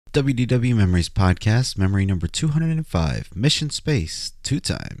WDW Memories Podcast, memory number 205, Mission Space, 2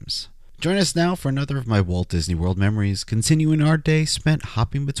 times. Join us now for another of my Walt Disney World memories, continuing our day spent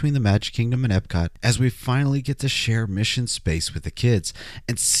hopping between the Magic Kingdom and Epcot as we finally get to share Mission Space with the kids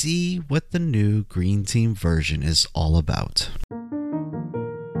and see what the new Green Team version is all about.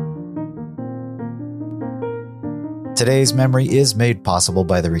 Today's memory is made possible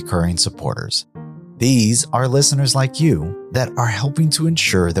by the recurring supporters. These are listeners like you that are helping to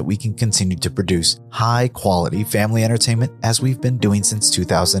ensure that we can continue to produce high-quality family entertainment as we've been doing since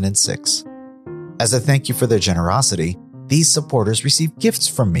 2006. As a thank you for their generosity, these supporters receive gifts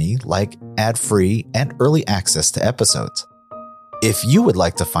from me like ad-free and early access to episodes. If you would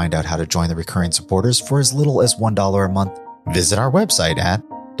like to find out how to join the recurring supporters for as little as $1 a month, visit our website at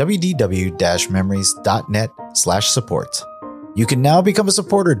wdw-memories.net/support. You can now become a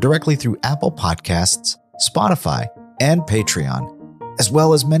supporter directly through Apple Podcasts, Spotify, and Patreon, as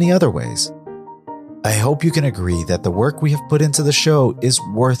well as many other ways. I hope you can agree that the work we have put into the show is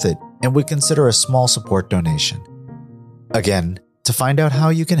worth it and would consider a small support donation. Again, to find out how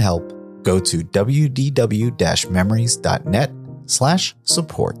you can help, go to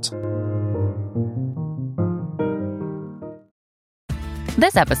wdw-memories.net/support.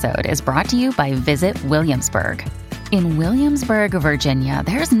 This episode is brought to you by Visit Williamsburg. In Williamsburg, Virginia,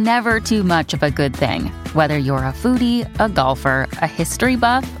 there's never too much of a good thing. Whether you're a foodie, a golfer, a history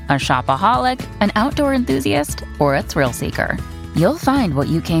buff, a shopaholic, an outdoor enthusiast, or a thrill seeker, you'll find what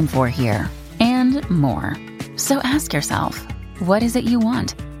you came for here and more. So ask yourself, what is it you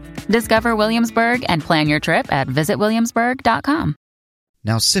want? Discover Williamsburg and plan your trip at visitwilliamsburg.com.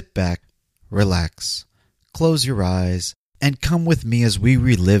 Now sit back, relax, close your eyes, and come with me as we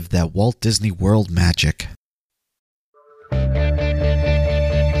relive that Walt Disney World magic.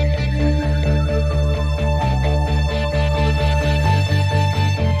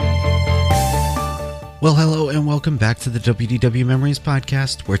 Well, hello and welcome back to the WDW Memories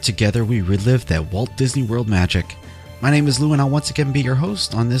Podcast, where together we relive that Walt Disney World magic. My name is Lou and I'll once again be your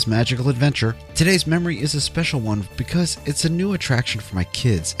host on this magical adventure. Today's memory is a special one because it's a new attraction for my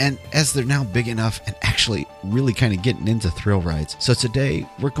kids, and as they're now big enough and actually really kind of getting into thrill rides. So today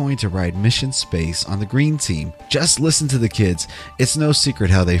we're going to ride Mission Space on the Green Team. Just listen to the kids. It's no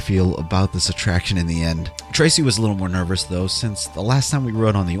secret how they feel about this attraction in the end. Tracy was a little more nervous though, since the last time we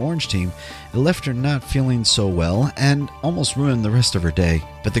rode on the Orange Team, it left her not feeling so well and almost ruined the rest of her day.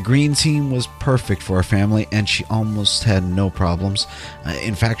 But the Green Team was perfect for our family and she almost had no problems.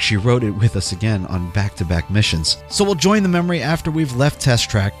 In fact, she rode it with us again on back-to-back missions. So we'll join the memory after we've left Test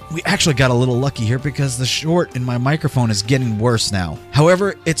Track. We actually got a little lucky here because the short in my microphone is getting worse now.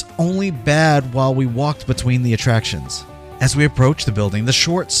 However, it's only bad while we walked between the attractions. As we approached the building, the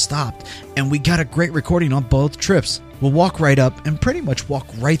short stopped and we got a great recording on both trips. We'll walk right up and pretty much walk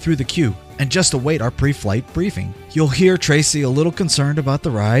right through the queue and just await our pre-flight briefing. You'll hear Tracy a little concerned about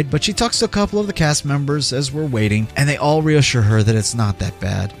the ride, but she talks to a couple of the cast members as we're waiting, and they all reassure her that it's not that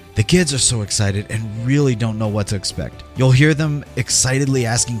bad. The kids are so excited and really don't know what to expect. You'll hear them excitedly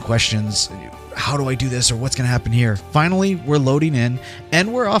asking questions. How do I do this, or what's going to happen here? Finally, we're loading in,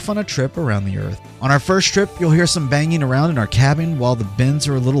 and we're off on a trip around the Earth. On our first trip, you'll hear some banging around in our cabin while the bins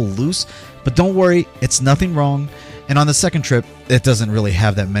are a little loose, but don't worry, it's nothing wrong. And on the second trip, it doesn't really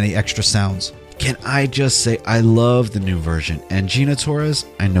have that many extra sounds. Can I just say I love the new version. And Gina Torres,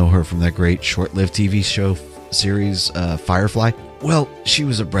 I know her from that great short-lived TV show series, Firefly. Well, she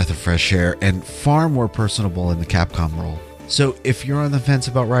was a breath of fresh air and far more personable in the Capcom role. So if you're on the fence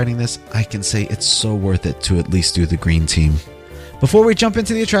about riding this, I can say it's so worth it to at least do the Green Team. Before we jump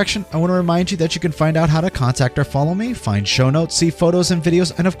into the attraction, I want to remind you that you can find out how to contact or follow me, find show notes, see photos and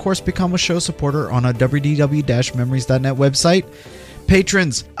videos, and of course become a show supporter on a wdw-memories.net website.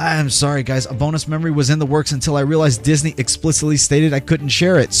 Patrons, I'm sorry guys, a bonus memory was in the works until I realized Disney explicitly stated I couldn't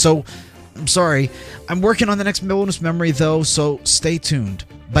share it, so I'm sorry. I'm working on the next bonus memory though, so stay tuned.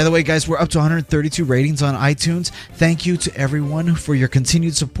 By the way, guys, we're up to 132 ratings on iTunes. Thank you to everyone for your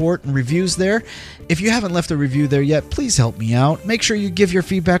continued support and reviews there. If you haven't left a review there yet, please help me out. Make sure you give your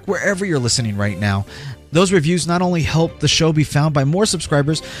feedback wherever you're listening right now. Those reviews not only help the show be found by more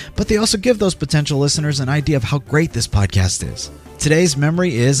subscribers, but they also give those potential listeners an idea of how great this podcast is. Today's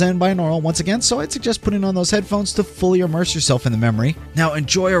memory is in binaural once again, so I'd suggest putting on those headphones to fully immerse yourself in the memory. Now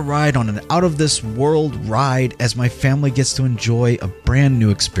enjoy a ride on an out-of-this-world ride as my family gets to enjoy a brand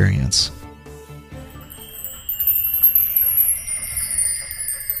new experience.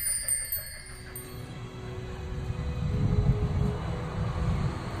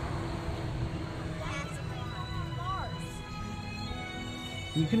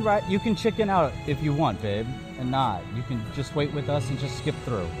 You can ride. You can chicken out if you want, babe, and not. You can just wait with us and just skip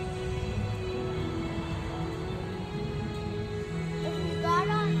through. If we got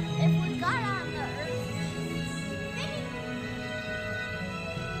on the Earth.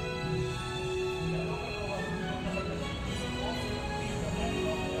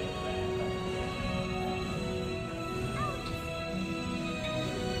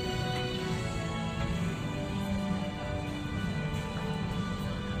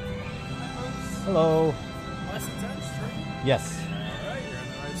 Hello. Less than 10 straight? Yes. Alright, you're in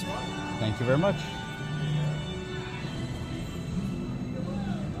the right spot. Thank you very much.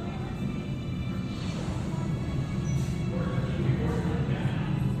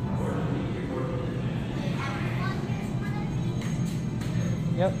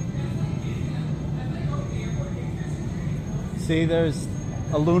 Yep. See, there's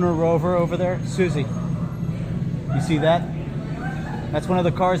a lunar rover over there. Susie, you see that? That's one of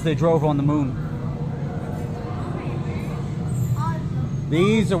the cars they drove on the moon.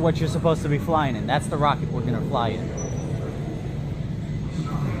 These are what you're supposed to be flying in. That's the rocket we're going to fly in.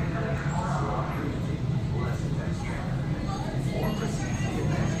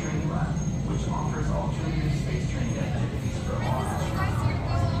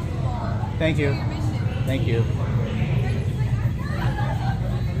 Thank you. Thank you.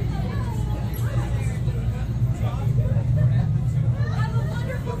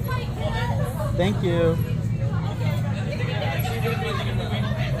 Thank you.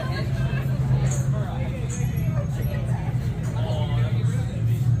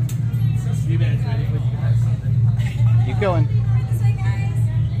 Keep going. Thank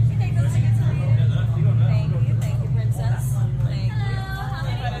you, princess.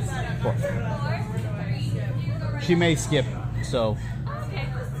 Thank you. She may skip, so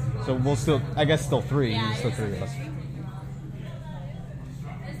we'll still. I guess still three. There's still three of us.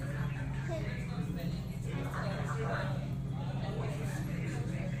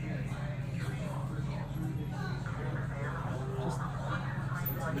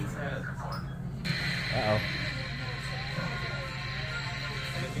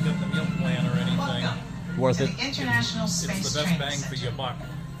 If you got the meal plan or anything, Worth to it. the International it's Space the best Training bang for Center. your buck.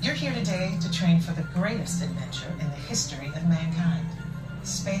 You're here today to train for the greatest adventure in the history of mankind,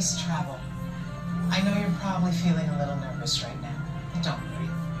 space travel. I know you're probably feeling a little nervous right now, but don't worry.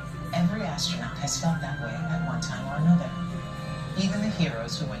 Every astronaut has felt that way at one time or another, even the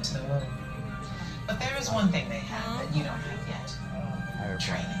heroes who went to the moon. But there is one thing they have that you don't have yet.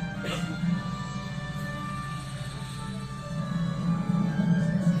 Training.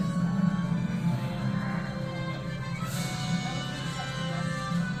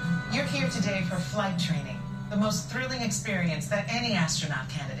 You're here today for flight training, the most thrilling experience that any astronaut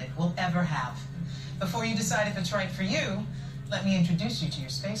candidate will ever have. Before you decide if it's right for you, let me introduce you to your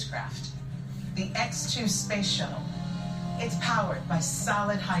spacecraft. The X-2 Space Shuttle. It's powered by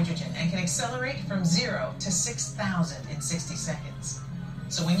solid hydrogen and can accelerate from 0 to 6,000 in 60 seconds.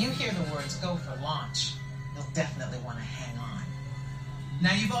 So when you hear the words go for launch, you'll definitely want to hang on.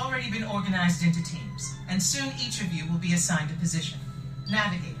 Now you've already been organized into teams, and soon each of you will be assigned a position.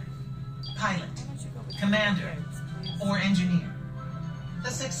 Navigator, pilot, commander, or engineer. The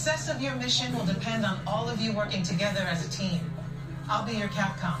success of your mission will depend on all of you working together as a team. I'll be your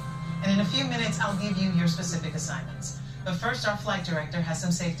Capcom, and in a few minutes I'll give you your specific assignments. But first, our flight director has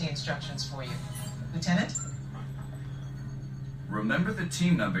some safety instructions for you. Lieutenant? Remember the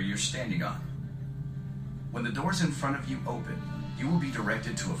team number you're standing on. When the doors in front of you open, you will be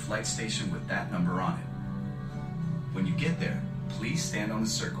directed to a flight station with that number on it. When you get there, please stand on the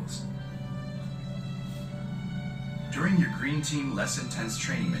circles. During your Green Team Less Intense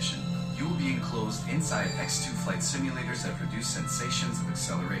training mission, you will be enclosed inside X2 flight simulators that produce sensations of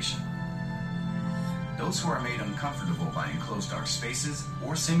acceleration. Those who are made uncomfortable by enclosed dark spaces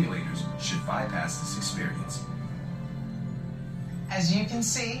or simulators should bypass this experience. As you can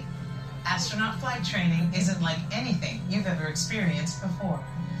see, astronaut flight training isn't like anything you've ever experienced before.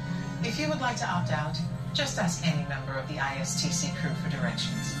 If you would like to opt out, just ask any member of the ISTC crew for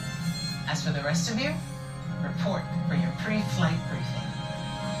directions. As for the rest of you, report for your pre-flight briefing.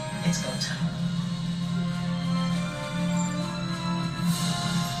 It's go time.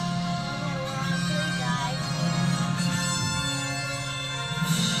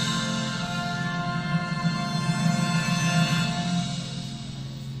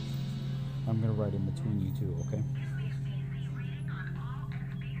 I'm gonna write in between you two, okay?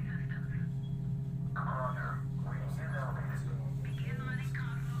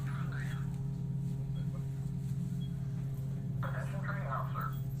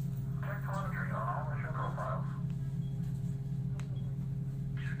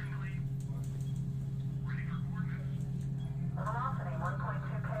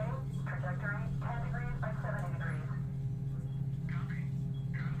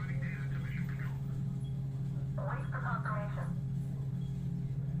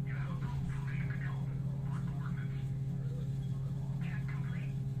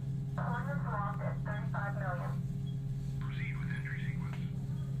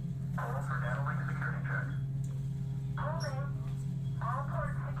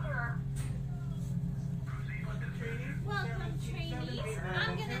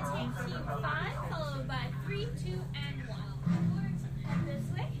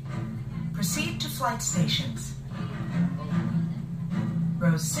 flight stations.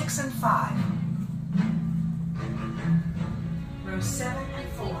 Rows 6 and 5. Rows 7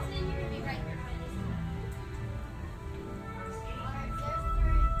 and 4.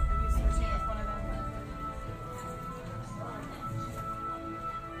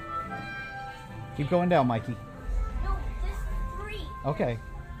 Keep going down, Mikey. No, there's 3. Okay.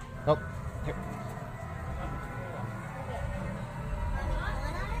 Oh, here.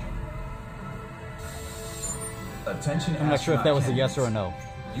 Attention, I'm not sure if that was a astronaut yes or a no.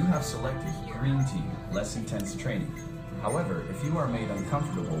 You have selected Green Team, less intense training. However, if you are made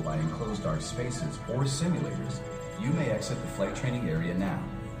uncomfortable by enclosed dark spaces or simulators, you may exit the flight training area now.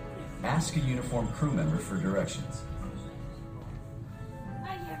 Ask a uniformed crew member for directions.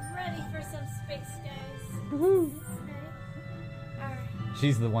 I am ready for some space, guys. Woohoo! Alright.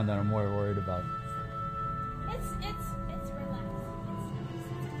 She's the one that I'm more worried about. It's relaxing. It's beautiful.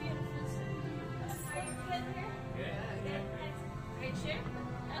 Are you good here? Yeah. Are you sure?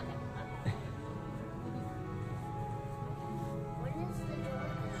 Okay. When is the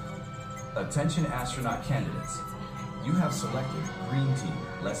door? Attention astronaut candidates. You have selected Green Team,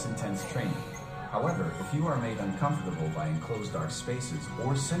 less intense training. However, if you are made uncomfortable by enclosed dark spaces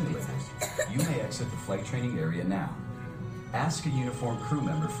or simulators, you may exit the flight training area now. Ask a uniformed crew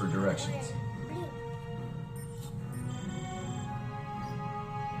member for directions.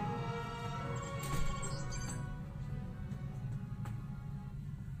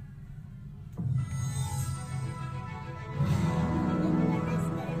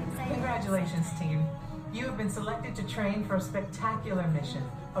 Congratulations, team. You have been selected to train for a spectacular mission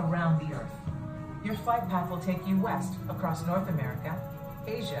around the Earth. Your flight path will take you west across North America,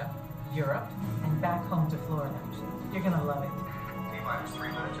 Asia, Europe, and back home to Florida. You're gonna love it. T-minus 3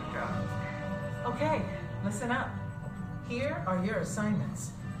 minutes of count. Okay, listen up. Here are your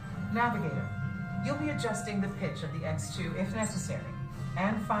assignments. Navigator, you'll be adjusting the pitch of the X2 if necessary,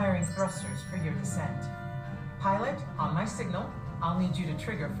 and firing thrusters for your descent. Pilot, on my signal, I'll need you to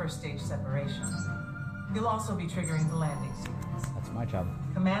trigger first stage separation. You'll also be triggering the landing sequence. That's my job.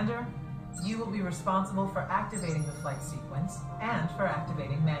 Commander, you will be responsible for activating the flight sequence and for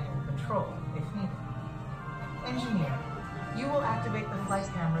activating manual control if needed. Engineer, you will activate the flight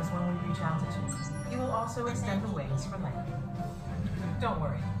cameras when we reach altitude. You will also extend the wings for landing. Don't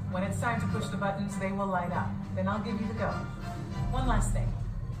worry, when it's time to push the buttons, they will light up. Then I'll give you the go. One last thing.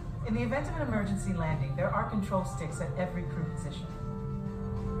 In the event of an emergency landing, there are control sticks at every crew position.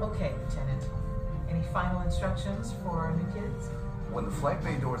 Okay, Lieutenant. Any final instructions for our new kids? When the flight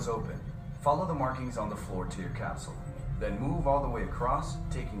bay doors open, follow the markings on the floor to your capsule. Then move all the way across,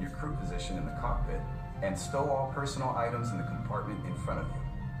 taking your crew position in the cockpit, and stow all personal items in the compartment in front of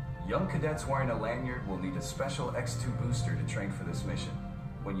you. Young cadets wearing a lanyard will need a special X2 booster to train for this mission.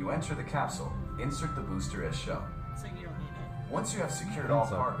 When you enter the capsule, insert the booster as shown. So you don't need it. Once you have secured all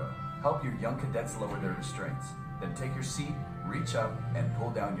cargo, help your young cadets lower their restraints. Then take your seat, reach up, and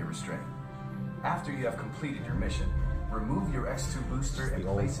pull down your restraint. After you have completed your mission, remove your X2 booster and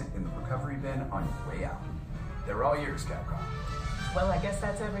place it in the recovery bin on your way out. They're all yours, Capcom. Well, I guess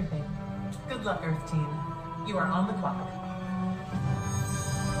that's everything. Good luck, Earth Team. You are on the clock.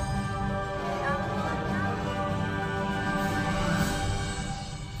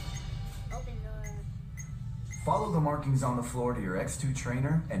 Open door. Follow the markings on the floor to your X2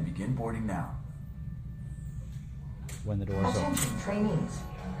 trainer and begin boarding now. When the doors open. Attention, trainees.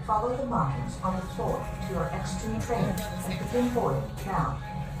 Follow the markings on the floor to your X2 trainer and begin boarding now.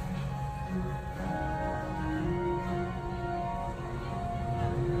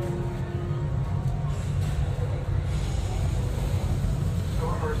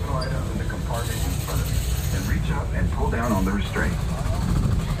 Store personal items in the compartment in front of you, and reach up and pull down on the restraint.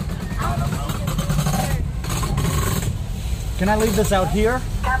 Can I leave this out here?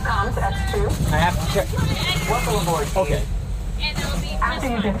 Capcom's X2. I have to check. Welcome aboard, team. Okay. And it'll be After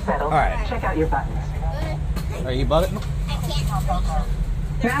you get settled, All right. check out your buttons. Are you above it?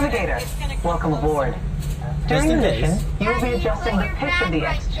 Navigator, welcome aboard. During the in mission, case. you will be adjusting the pitch of the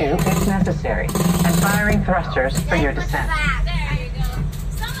X2 if necessary, and firing thrusters for your descent. There you go.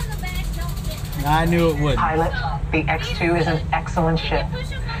 Some of the bags don't fit. I knew it would. Pilot, the X2 is an excellent ship.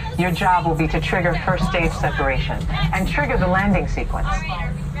 Your job will be to trigger first stage separation and trigger the landing sequence. All right,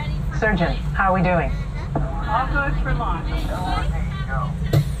 are we ready? Surgeon, how are we doing? All good for launch.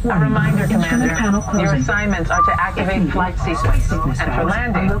 A reminder, Commander, your assignments are to activate flight sequence, and for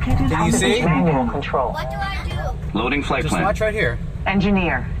landing, Can you see? manual control. What do I do? Loading flight Just plan. watch right here.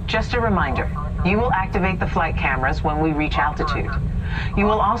 Engineer, just a reminder, you will activate the flight cameras when we reach altitude. You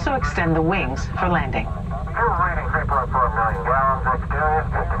will also extend the wings for landing. Fuel rating 3.4 million gallons. Exterior,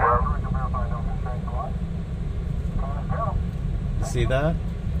 good to go. See that?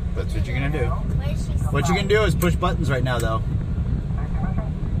 That's what you're gonna do. Where is she? What you're gonna do is push buttons right now, though. Push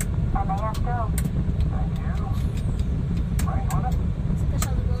all the glowing buttons. Right.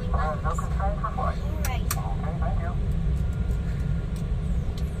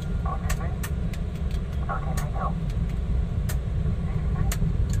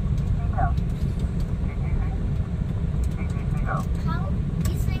 How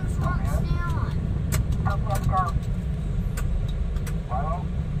these things won't stay on?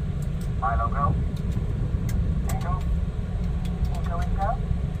 Milo, go. Eagle. Eagle, go.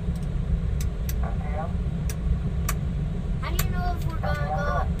 STM. How do you know if we're gonna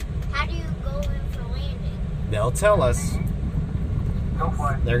go? How do you go in for landing? They'll tell us. Go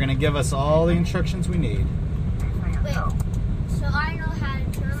for it. They're gonna give us all the instructions we need. Wait, so I know how to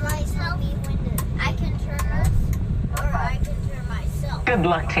turn myself. I can turn us, or I can turn myself. Good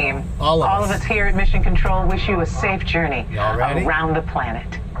luck, team. All of us. us here at Mission Control wish you a safe journey Y'all ready? around the planet.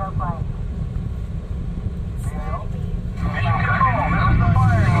 Go for it. Mission Control, this is the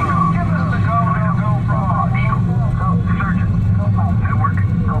Fire Eagle. Give us the go for launch. Go, Surgeon. Network,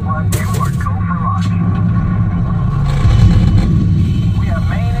 Network, go for launch. We have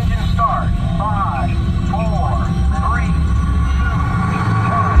main engine start. 5, 4, 3, 2,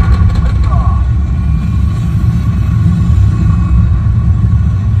 1. Lift off.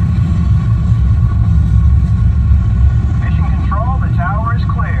 Mission Control, the tower is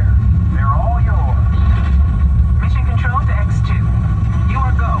clear. They're all yours. Mission Control to X2. You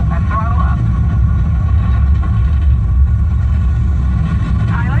are go and throttle up.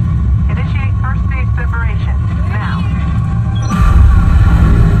 Pilot, initiate first stage separation. Now.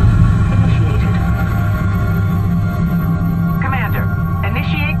 Initiated. Commander,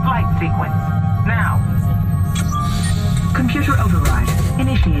 initiate flight sequence. Now. Computer override.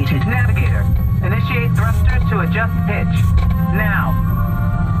 Initiated. Navigator, initiate thrusters to adjust pitch. Now.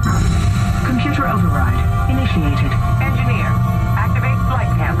 Computer override. Initiated. Engineer, activate flight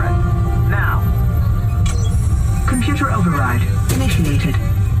cameras. Now. Computer override. Initiated.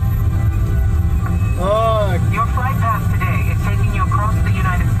 Oh, Your flight path today is taking you across the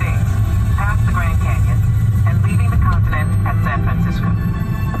United States, past the Grand Canyon, and leaving the continent at San Francisco.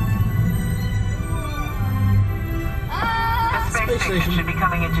 The space station should be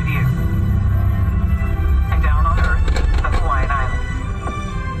coming into view. And down on Earth, the Hawaiian Islands.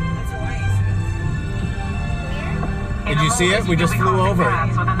 Did you see it? We just flew over it.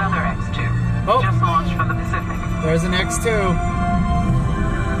 With another X2. Oh. Just launched from the Pacific. There's an X2. Wait,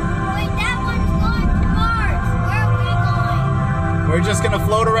 that one's going to Mars. Where are we going? We're just gonna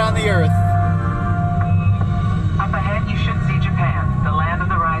float around the Earth. Up ahead, you should see Japan, the land of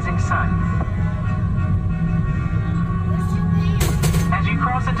the rising sun. Where's Japan? As you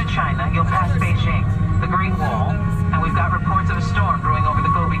cross into China, you'll pass Beijing, the Great Wall, and we've got reports of a storm brewing over the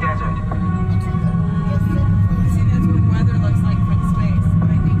Gobi Desert. See, that's what weather looks like from space.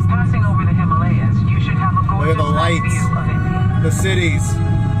 Passing over the Himalayas, you should have a Look at gorgeous the night lights. view of India. The cities.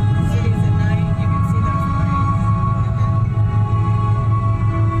 Cities at night, you can see those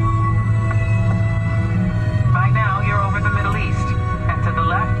By now, you're over the Middle East, and to the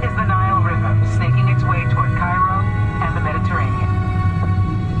left is the Nile River, snaking its way toward Cairo and the Mediterranean.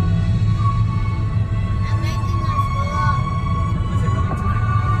 I'm making us go up.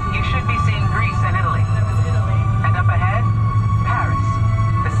 You should be seeing Greece and Italy. That was Italy. And up ahead, Paris,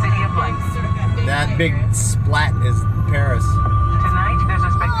 the city of lights. Sort of that big That light big there. splat is Paris. Tonight, there's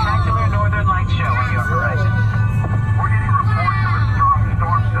a spectacular northern light show on your horizon. We're getting reports of a strong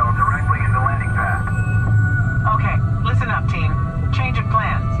storm cell directly in the landing pad. Okay, listen up, team. Change of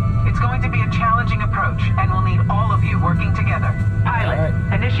plans. It's going to be a challenging approach, and we'll need all of you working together. Pilot, All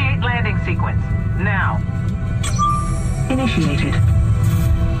right. initiate landing sequence. Now. Initiated.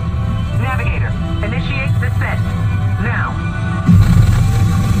 Navigator, initiate descent. Now.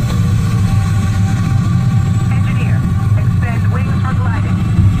 Engineer, extend wings for gliding.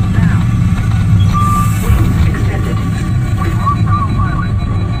 Now. Wings extended. We've lost autopilot.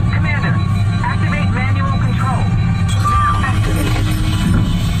 Commander, activate manual control. Now. Activated.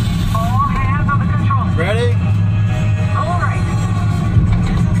 All hands on the control. Ready? All right.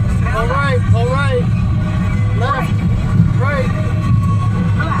 All right. All right. Left. Right.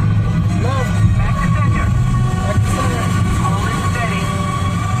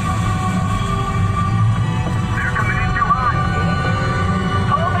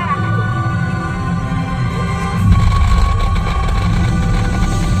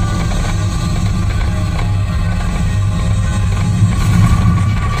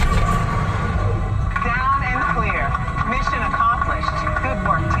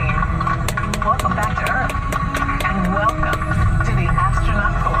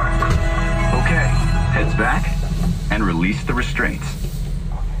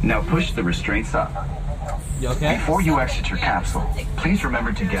 Now push the restraints up. You okay? Before you exit your capsule, please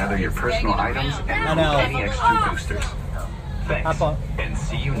remember to gather your personal items and remove any X2 boosters. Thanks, and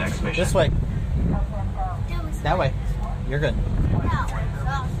see you next mission. This way. That way. You're good.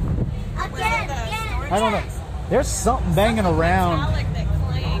 I don't know. There's something banging around.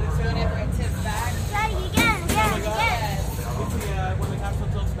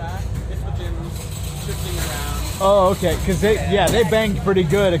 Oh, okay. Because they banged pretty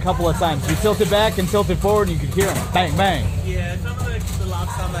good a couple of times. You tilted back and tilted forward, and you could hear them bang, bang. Yeah, some of the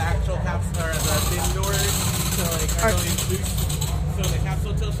locks on the actual capsule are the indoors, so like are really loose. So the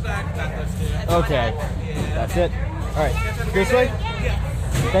capsule tilts back, that does too. Okay, that's it. All right, this way. Yeah.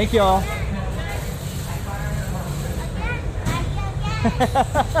 Thank y'all.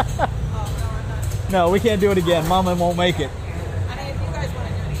 No, we can't do it again. Mama won't make it.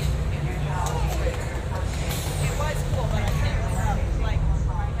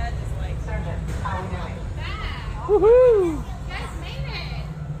 Woohoo! You guys made it!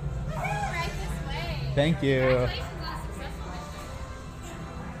 Right this way. Thank you.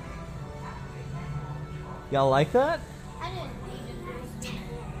 Y'all like that? I didn't need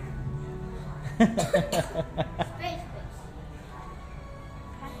it.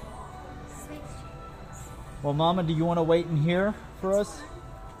 Well, Mama, do you want to wait in here for us?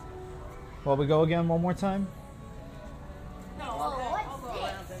 While we go again one more time? No, I'll go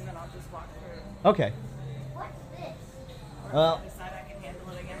around and then I'll just walk through. Okay. Well, decide I can handle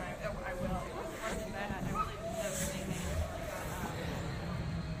it again, I will. It wasn't bad. I really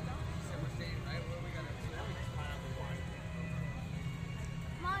didn't know anything.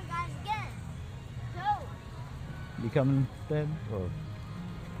 Come on, guys, again. Go. You coming, babe? Or?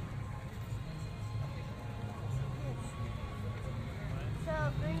 So,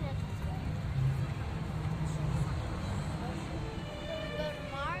 bring it this way. Go to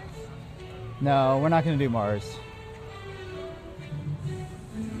Mars? No, we're not going to do Mars.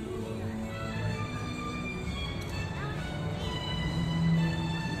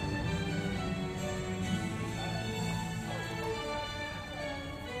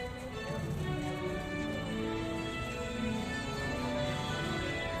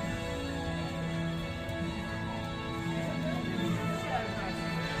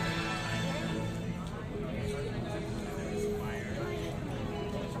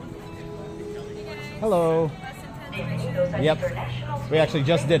 Hello. Yep. We actually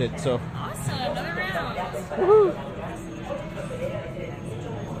just did it, so. Awesome. Another round. Woohoo.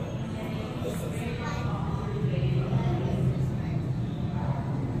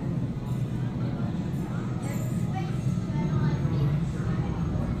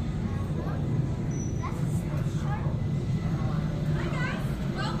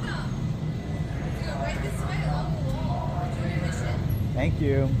 Thank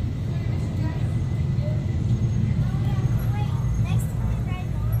you.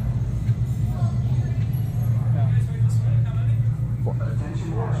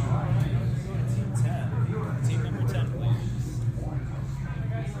 Team number 10, please.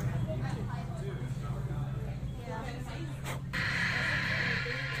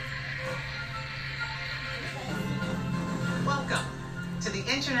 Welcome to the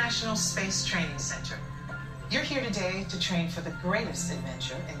International Space Training Center. You're here today to train for the greatest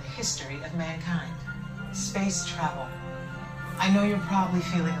adventure in the history of mankind, space travel. I know you're probably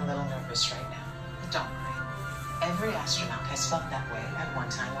feeling a little nervous right now, but don't worry. Every astronaut has felt that way at one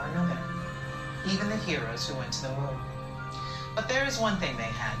time or another, even the heroes who went to the moon. But there is one thing they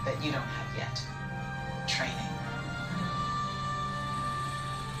had that you don't have yet: training.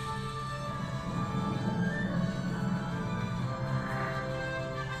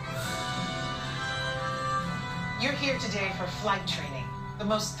 You're here today for flight training, the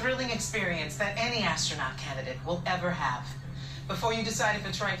most thrilling experience that any astronaut candidate will ever have. Before you decide if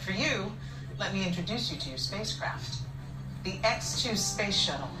it's right for you, let me introduce you to your spacecraft, the X2 Space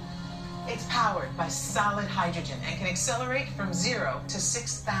Shuttle. It's powered by solid hydrogen and can accelerate from 0 to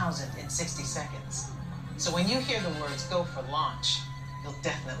 6,000 in 60 seconds. So when you hear the words "go for launch," you'll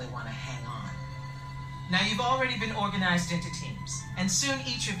definitely want to hang on. Now, you've already been organized into teams, and soon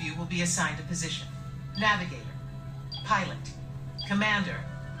each of you will be assigned a position: navigator, pilot, commander,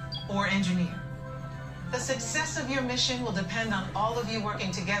 or engineer. The success of your mission will depend on all of you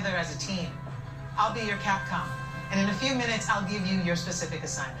working together as a team. I'll be your Capcom, and in a few minutes I'll give you your specific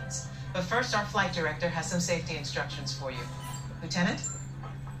assignments. But first, our flight director has some safety instructions for you. Lieutenant?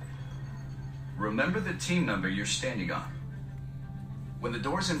 Remember the team number you're standing on. When the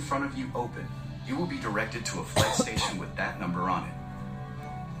doors in front of you open, you will be directed to a flight station with that number on it.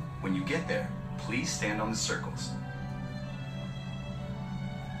 When you get there, please stand on the circles.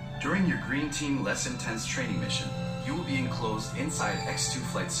 During your Green Team Less Intense training mission, you will be enclosed inside X2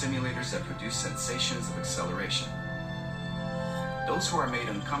 flight simulators that produce sensations of acceleration. Those who are made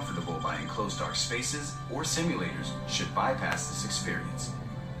uncomfortable by enclosed dark spaces or simulators should bypass this experience.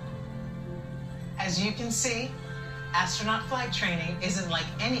 As you can see, astronaut flight training isn't like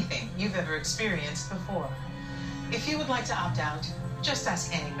anything you've ever experienced before. If you would like to opt out, just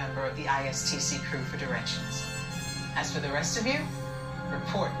ask any member of the ISTC crew for directions. As for the rest of you,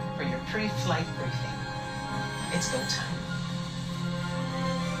 report for your pre-flight briefing. It's go time.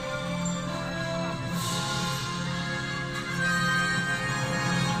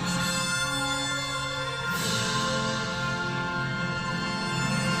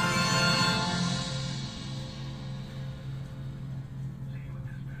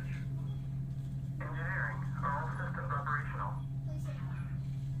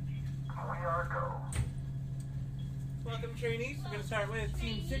 Welcome, trainees. We're going to start with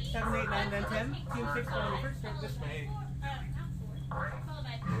Team 6, 7, 8, 9, 10, 10. Team 6 going first. Start this way.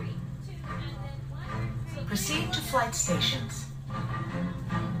 Proceed to flight stations.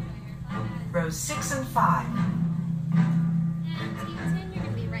 Rows 6 and 5.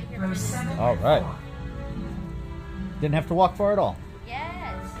 Row 7. All right. Didn't have to walk far at all.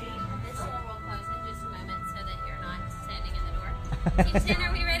 Yes. This door will close in just a moment so that you're not standing in the door. Team 10,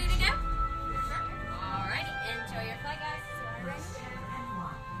 are we ready to go? All righty. Enjoy your flight, guys.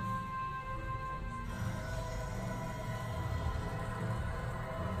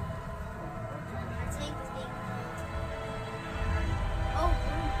 Our tank is being filled. Oh,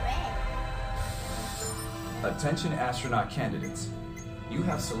 red. Attention astronaut candidates. You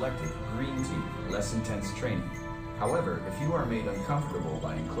have selected Green Team Less Intense Training. However, if you are made uncomfortable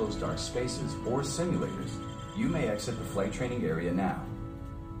by enclosed dark spaces or simulators, you may exit the flight training area now.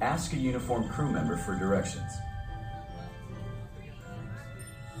 Ask a uniformed crew member for directions.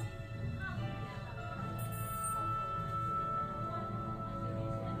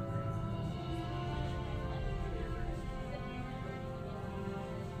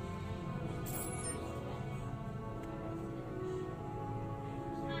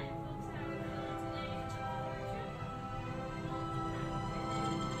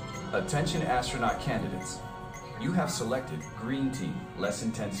 Attention astronaut candidates. You have selected Green Team Less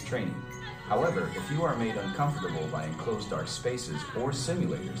Intense Training. However, if you are made uncomfortable by enclosed dark spaces or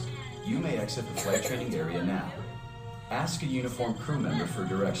simulators, you may exit the flight training area now. Ask a uniformed crew member for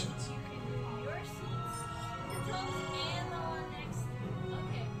directions.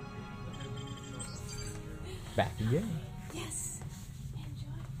 Back again. Yes.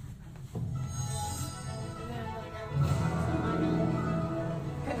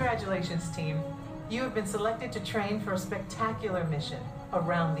 Congratulations, team. You have been selected to train for a spectacular mission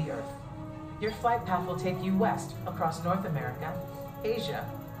around the Earth. Your flight path will take you west across North America, Asia,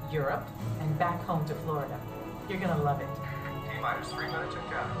 Europe, and back home to Florida. You're gonna love it. T-minus 3 minutes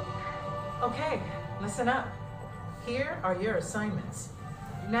and counting. Okay, listen up. Here are your assignments.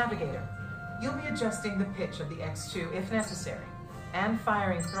 Navigator, you'll be adjusting the pitch of the X2 if necessary, and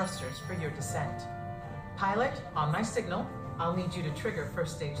firing thrusters for your descent. Pilot, on my signal, I'll need you to trigger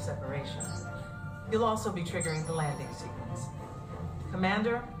first stage separation. You'll also be triggering the landing sequence.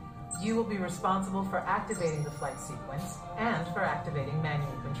 Commander, you will be responsible for activating the flight sequence and for activating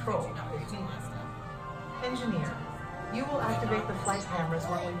manual control if needed. Engineer, you will activate the flight cameras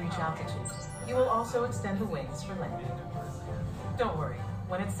when we reach altitude. You will also extend the wings for landing. Don't worry,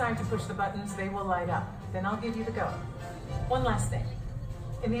 when it's time to push the buttons, they will light up. Then I'll give you the go. One last thing.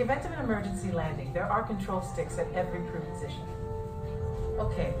 In the event of an emergency landing, there are control sticks at every crew position.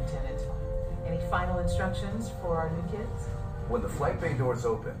 Okay, Lieutenant. Any final instructions for our new kids? When the flight bay doors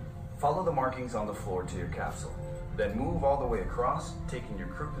open, follow the markings on the floor to your capsule. Then move all the way across, taking your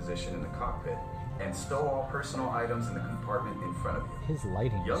crew position in the cockpit, and stow all personal items in the compartment in front of you. His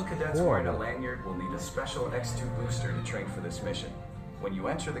lighting Young is cadets wearing a horrible. lanyard will need a special X2 booster to train for this mission. When you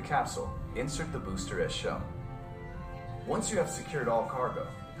enter the capsule, insert the booster as shown. Once you have secured all cargo,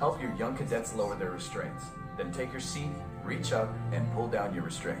 help your young cadets lower their restraints. Then take your seat, reach up, and pull down your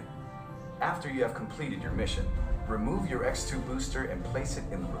restraint. After you have completed your mission, remove your X2 booster and place it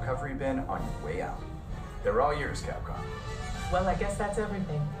in the recovery bin on your way out. They're all yours, Capcom. Well, I guess that's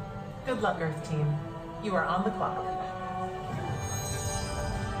everything. Good luck, Earth team. You are on the clock.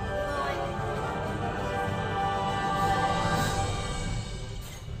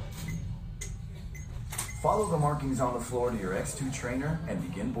 Follow the markings on the floor to your X2 trainer and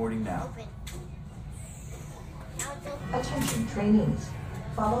begin boarding now. Attention trainees.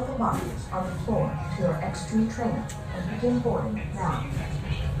 Follow the markings on the floor to your X2 trainer and begin boarding now.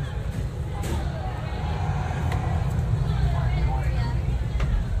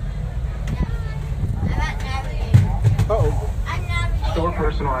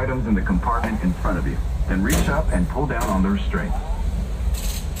 personal items in the compartment in front of you. Then reach up and pull down on the restraint.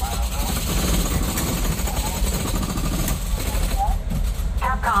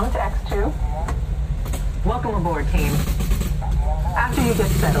 Capcom to X2. Welcome aboard, team. After you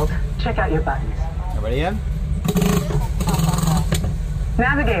get settled, check out your buttons. Everybody in?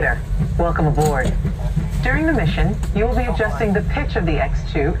 Navigator, welcome aboard. During the mission, you will be adjusting the pitch of the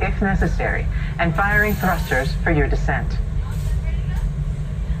X2 if necessary, and firing thrusters for your descent.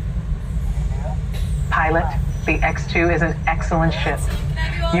 Pilot, the X2 is an excellent ship.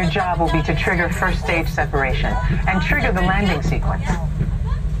 Your job will be to trigger first stage separation and trigger the landing sequence.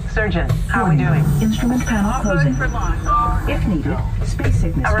 Surgeon, how are we doing? Instrument panel closing. If needed, space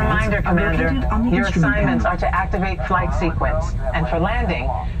sickness A reminder, pads are located Commander. on the Your instrument assignments panel. are to activate flight sequence, and for landing,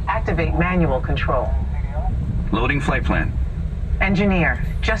 activate manual control. Loading flight plan. Engineer,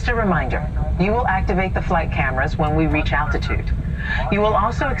 just a reminder. You will activate the flight cameras when we reach altitude. You will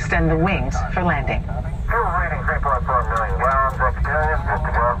also extend the wings for landing. Fuel rating 3.4 million gallons. Experience, good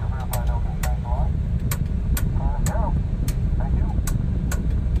to go.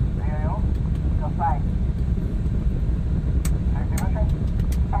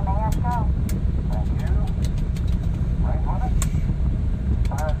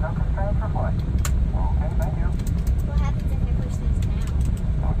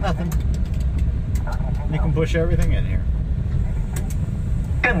 Nothing. You can push everything in here.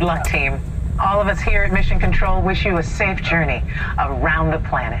 Good luck, team. All of us here at Mission Control wish you a safe journey around the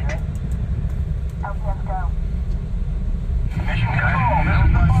planet. Mission Control, this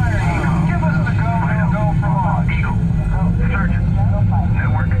is the fire eagle. Give us the go and go for launch. Eagle, Surgeon,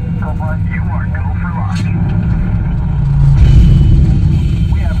 network, you are go for launch.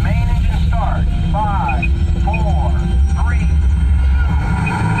 We have main engine start. 5, 4, 3, 2,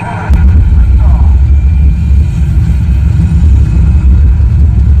 1. Liftoff.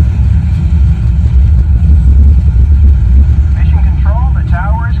 Mission Control, the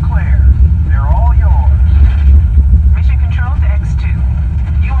tower is clear. They're all yours. Mission Control to X2.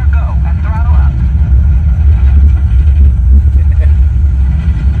 You are go and throttle up.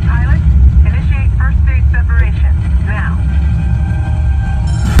 Pilot, initiate first stage separation. Now.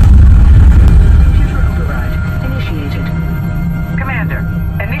 Computer override initiated. Commander,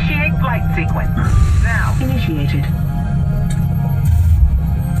 initiate flight sequence. Now. Initiated.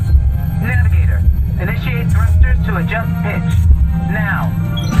 Navigator, initiate thrusters to adjust pitch. Now.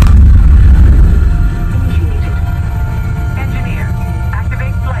 Initiated. Engineer,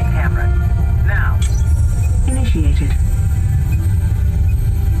 activate flight cameras. Now. Initiated.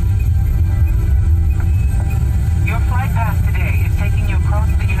 Your flight path today is taking you across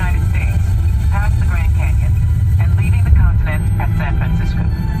the United States, past the Grand Canyon, and leaving the continent at San Francisco.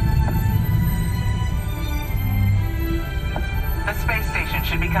 The space station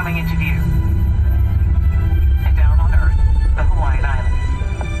should be coming into view. And down on Earth, the Hawaiian Islands.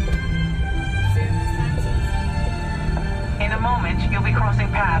 In a moment, you'll be crossing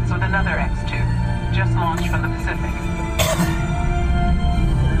paths with another X2, just launched from the Pacific.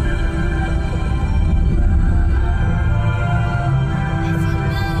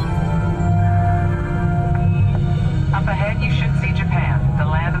 Up ahead, you should see Japan, the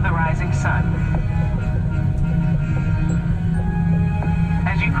land of the rising sun.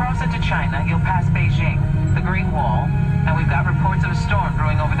 As you cross into China, you'll pass Beijing, the Great Wall, and we've got reports of a storm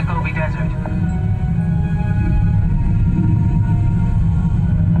brewing over the Gobi Desert.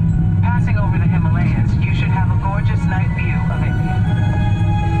 Passing over the Himalayas, you should have a gorgeous night view of India.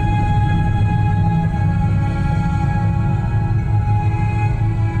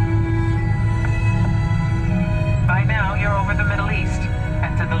 By now, you're over the Middle East,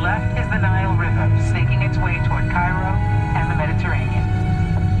 and to the left is the Nile River, snaking its way toward Cairo and the Mediterranean.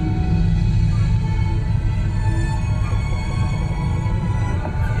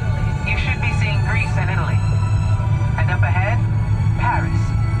 You should be seeing Greece and Italy. And up ahead, Paris,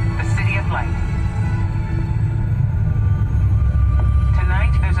 the city of light.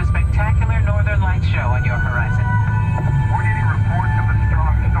 Tonight, there's a spectacular northern light show on your horizon. We're getting reports of a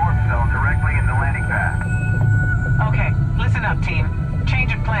strong storm cell directly in the landing pad. Okay, listen up, team.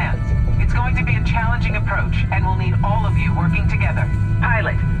 Change of plans. It's going to be a challenging approach, and we'll need all of you working together.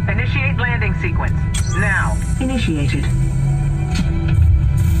 Pilot, initiate landing sequence. Now. Initiated.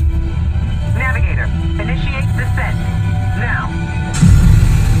 Navigator, initiate descent. Now.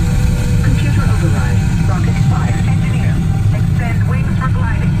 Computer override. Rocket fired. Engineer, extend wings for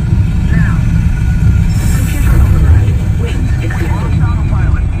gliding. Now. Computer override. Wings extended.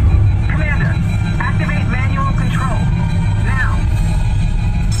 Autopilot. Commander, activate manual control. Now.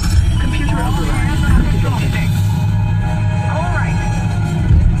 Computer override activated. All right.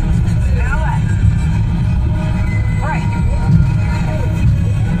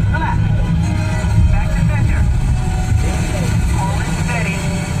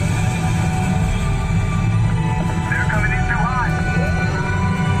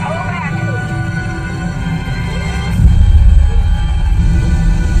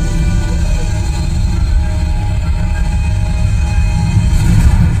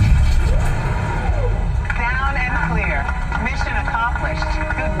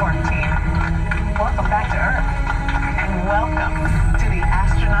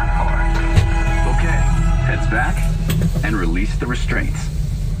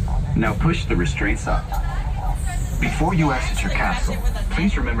 Now push the restraints up. Before you exit your capsule,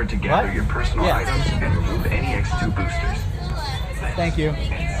 please remember to gather your personal items and remove any X2 boosters. Thank you.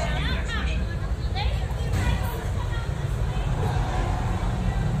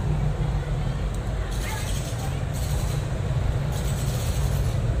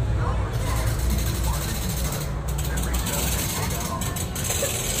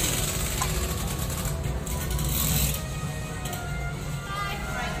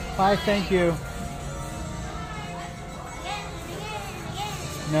 Bye, thank you.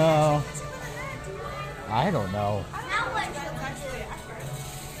 No. I don't know.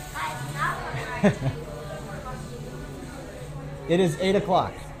 It is 8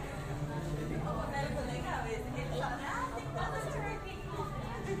 o'clock.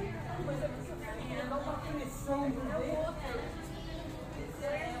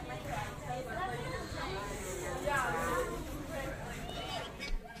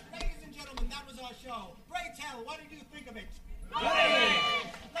 Show. Ray Tell, what did you think of it? Great!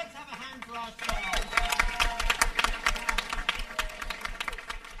 Let's have a hand for ourselves.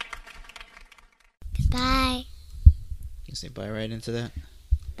 Bye. You say bye right into that?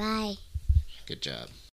 Bye. Good job.